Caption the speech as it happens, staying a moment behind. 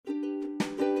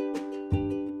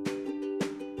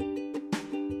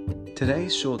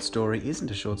Today's short story isn't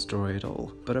a short story at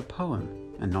all, but a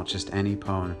poem, and not just any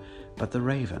poem, but The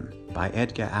Raven by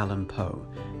Edgar Allan Poe,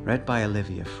 read by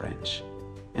Olivia French.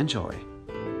 Enjoy.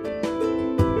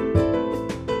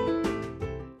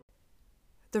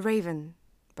 The Raven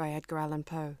by Edgar Allan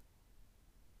Poe.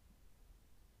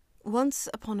 Once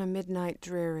upon a midnight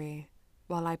dreary,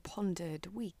 while I pondered,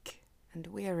 weak and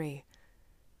weary,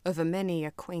 over many a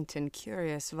quaint and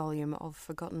curious volume of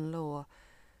forgotten lore,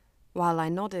 while I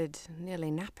nodded, nearly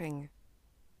napping,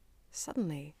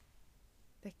 suddenly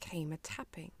there came a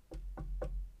tapping,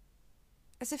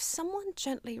 as if someone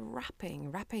gently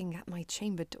rapping at my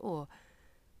chamber door.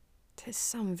 "'Tis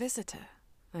some visitor,"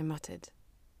 I muttered,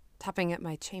 tapping at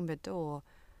my chamber door.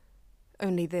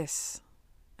 Only this,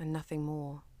 and nothing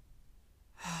more.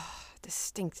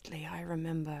 Distinctly I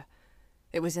remember,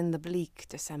 it was in the bleak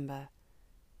December,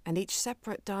 and each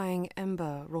separate dying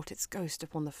ember wrought its ghost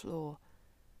upon the floor.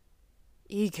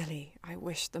 Eagerly I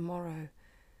wished the morrow.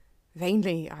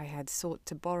 Vainly I had sought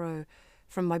to borrow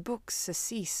from my books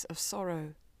surcease of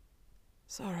sorrow.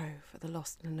 Sorrow for the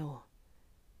lost Lenore,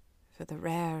 for the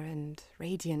rare and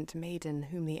radiant maiden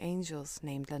whom the angels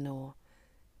named Lenore,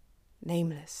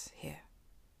 nameless here,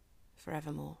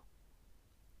 forevermore.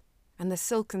 And the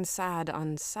silken sad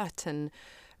uncertain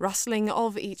rustling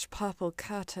of each purple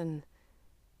curtain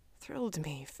thrilled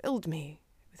me, filled me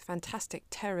with fantastic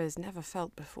terrors never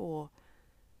felt before,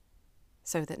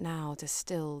 so that now to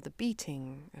still the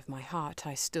beating of my heart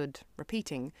I stood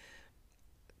repeating,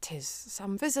 "'Tis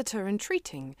some visitor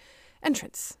entreating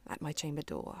entrance at my chamber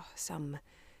door, some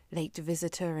late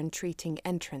visitor entreating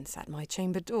entrance at my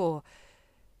chamber door.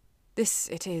 This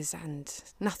it is, and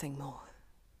nothing more."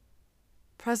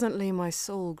 Presently my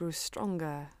soul grew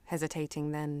stronger,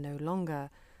 hesitating then no longer.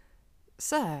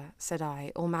 "Sir," said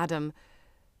I, "or madam,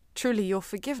 truly your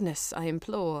forgiveness I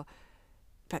implore.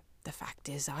 But the fact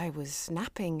is I was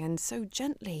napping, and so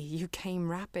gently you came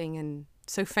rapping, and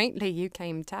so faintly you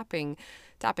came tapping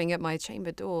at my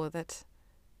chamber door, that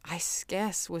I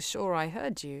scarce was sure I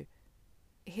heard you.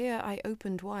 Here I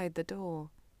opened wide the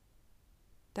door.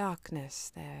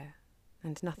 Darkness there,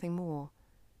 and nothing more.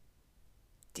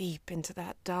 Deep into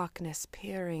that darkness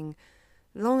peering,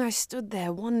 long I stood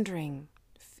there wondering,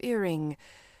 fearing,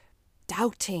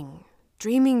 doubting,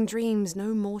 dreaming dreams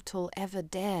no mortal ever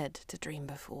dared to dream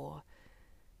before.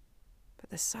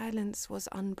 But the silence was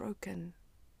unbroken,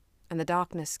 and the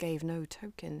darkness gave no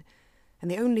token, and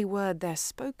the only word there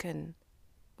spoken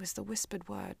was the whispered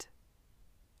word,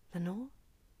 "Lenore?"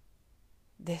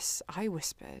 This I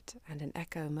whispered, and an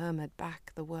echo murmured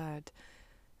back the word,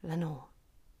 "Lenore,"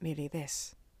 merely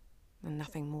this, and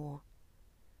nothing more.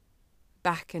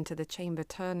 Back into the chamber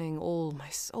turning, all my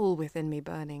soul within me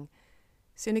burning,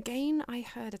 soon again I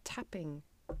heard a tapping,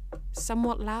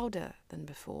 somewhat louder than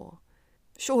before.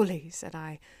 "Surely," said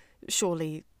I,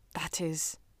 "surely that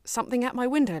is something at my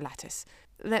window lattice.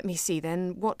 Let me see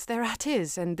then what thereat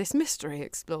is, and this mystery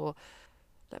explore.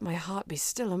 Let my heart be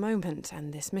still a moment,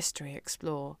 and this mystery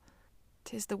explore.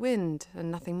 'Tis the wind, and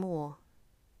nothing more."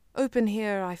 Open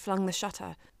here I flung the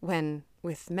shutter, when,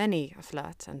 with many a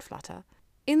flirt and flutter,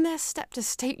 in there stepped a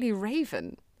stately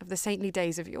raven of the saintly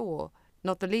days of yore.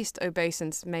 Not the least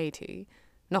obeisance made he,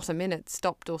 not a minute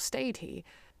stopped or stayed he,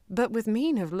 but with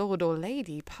mien of lord or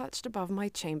lady perched above my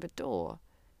chamber door.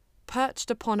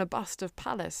 Perched upon a bust of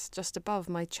Pallas just above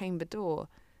my chamber door.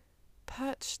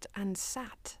 Perched and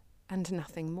sat, and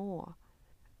nothing more.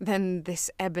 Then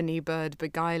this ebony bird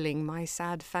beguiling my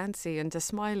sad fancy into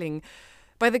smiling,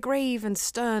 by the grave and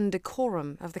stern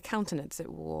decorum of the countenance it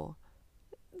wore.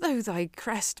 "Though thy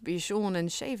crest be shorn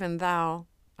and shaven, thou,"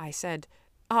 I said,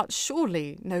 "art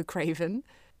surely no craven,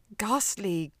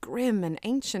 ghastly, grim, and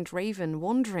ancient raven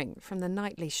wandering from the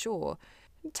nightly shore.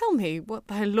 Tell me what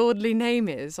thy lordly name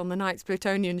is on the night's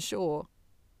Plutonian shore."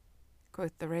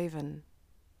 Quoth the raven,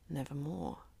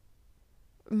 "Nevermore."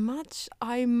 Much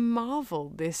I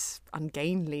marvelled this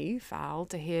ungainly fowl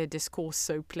to hear discourse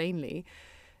so plainly,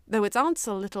 though its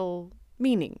answer little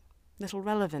meaning, little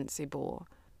relevancy bore.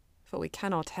 For we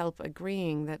cannot help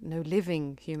agreeing that no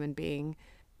living human being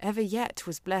ever yet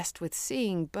was blessed with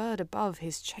seeing bird above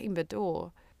his chamber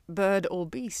door, bird or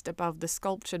beast above the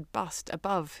sculptured bust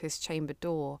above his chamber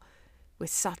door,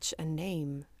 with such a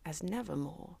name as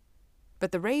Nevermore.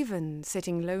 But the raven,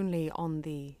 sitting lonely on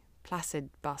the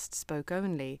placid bust, spoke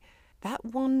only that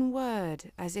one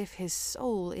word, as if his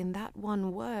soul in that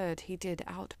one word he did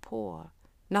outpour.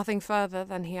 Nothing further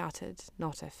than he uttered,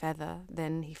 not a feather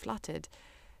then he fluttered,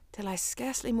 till I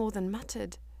scarcely more than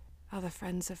muttered, "Other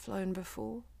friends have flown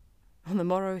before. On the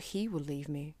morrow he will leave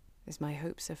me, as my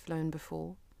hopes have flown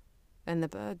before." Then the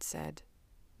bird said,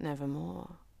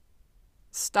 "Nevermore."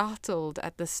 startled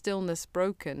at the stillness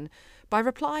broken by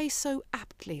reply so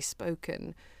aptly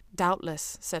spoken.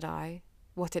 Doubtless, said I,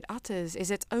 what it utters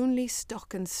is its only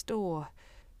stock and store,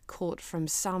 caught from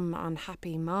some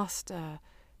unhappy master,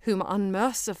 whom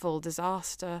unmerciful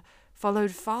disaster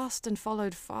followed fast and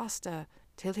followed faster,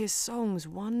 till his songs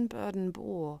one burden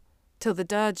bore, till the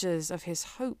dirges of his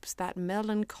hopes that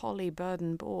melancholy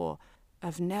burden bore,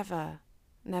 of never,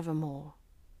 nevermore.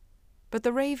 But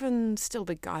the raven still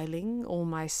beguiling all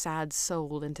my sad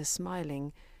soul into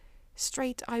smiling,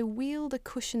 straight I wheeled a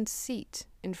cushioned seat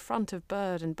in front of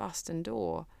bird and bust and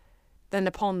door. Then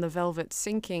upon the velvet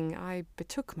sinking, I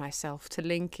betook myself to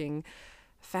linking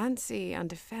fancy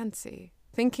under fancy,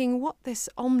 thinking what this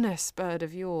ominous bird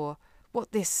of yore,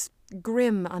 what this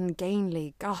grim,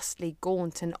 ungainly, ghastly,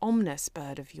 gaunt, and ominous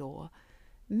bird of yore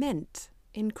meant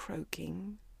in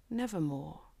croaking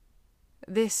nevermore.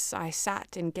 This I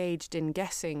sat engaged in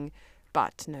guessing,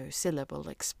 but no syllable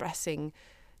expressing,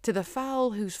 to the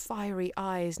fowl whose fiery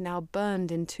eyes now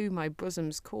burned into my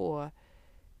bosom's core.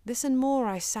 This and more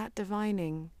I sat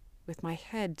divining, with my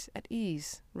head at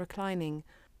ease reclining,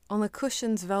 on the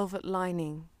cushion's velvet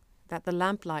lining, that the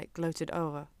lamplight gloated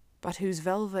o'er, but whose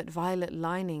velvet violet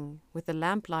lining, with the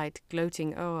lamplight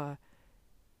gloating o'er,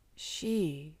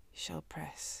 she shall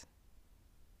press.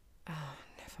 Ah,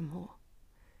 nevermore.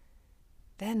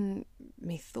 Then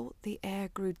methought the air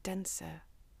grew denser,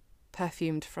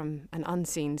 perfumed from an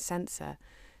unseen censer,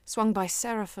 swung by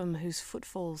seraphim whose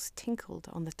footfalls tinkled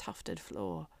on the tufted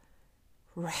floor.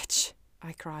 Wretch,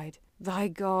 I cried, thy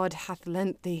God hath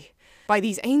lent thee, by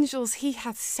these angels he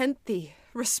hath sent thee,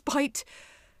 respite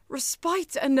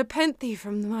and nepenthe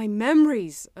from my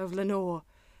memories of Lenore.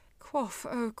 Quaff,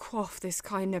 oh quaff this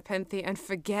kind nepenthe, and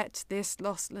forget this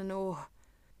lost Lenore.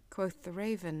 Quoth the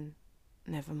raven,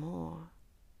 nevermore.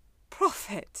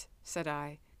 Prophet, said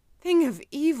I, thing of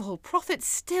evil, prophet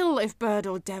still, if bird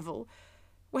or devil,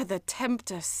 whether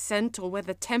tempter sent or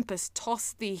whether tempest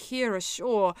tossed thee here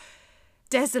ashore,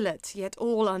 desolate yet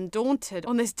all undaunted,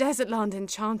 on this desert land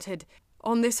enchanted,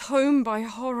 on this home by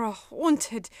horror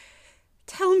haunted,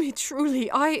 tell me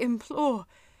truly, I implore,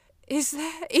 is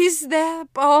there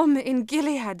balm in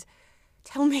Gilead?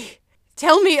 Tell me,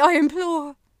 I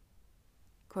implore.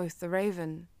 Quoth the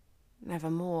raven,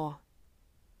 nevermore.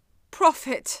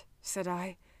 Prophet, said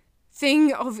I,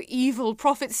 thing of evil,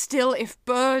 prophet still, if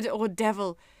bird or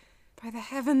devil, by the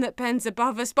heaven that bends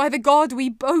above us, by the God we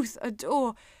both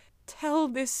adore, tell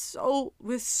this soul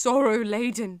with sorrow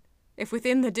laden, if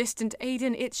within the distant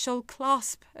Aidenn it shall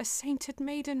clasp a sainted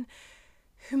maiden,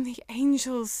 whom the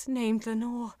angels named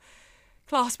Lenore,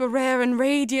 clasp a rare and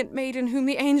radiant maiden, whom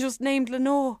the angels named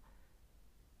Lenore.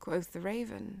 Quoth the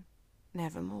raven,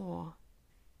 nevermore.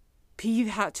 Be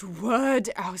that word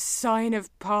our sign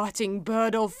of parting,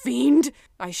 bird or fiend,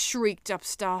 I shrieked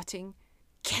upstarting.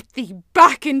 Get thee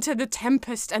back into the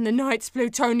tempest and the night's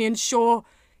Plutonian shore.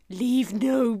 Leave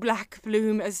no black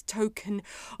plume as token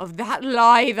of that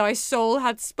lie thy soul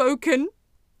hath spoken.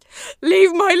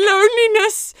 Leave my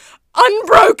loneliness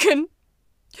unbroken.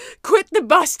 Quit the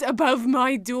bust above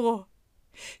my door.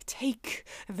 Take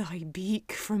thy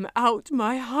beak from out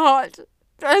my heart,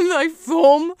 and thy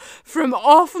form from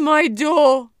off my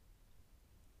door.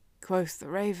 Quoth the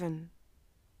raven,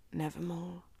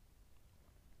 nevermore.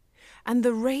 And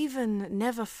the raven,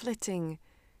 never flitting,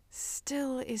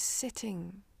 still is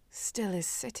sitting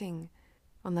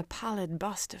on the pallid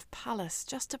bust of Pallas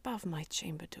just above my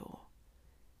chamber door,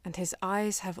 and his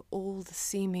eyes have all the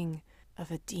seeming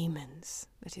of a demon's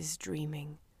that is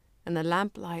dreaming, and the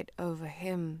lamplight over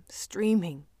him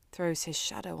streaming throws his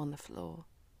shadow on the floor.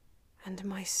 And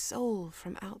my soul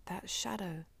from out that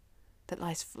shadow that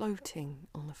lies floating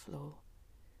on the floor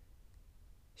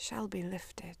shall be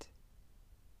lifted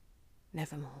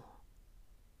nevermore.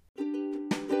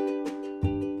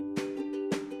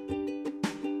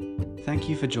 Thank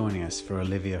you for joining us for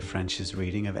Olivia French's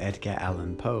reading of Edgar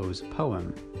Allan Poe's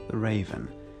poem, The Raven.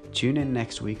 Tune in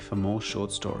next week for more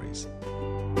short stories.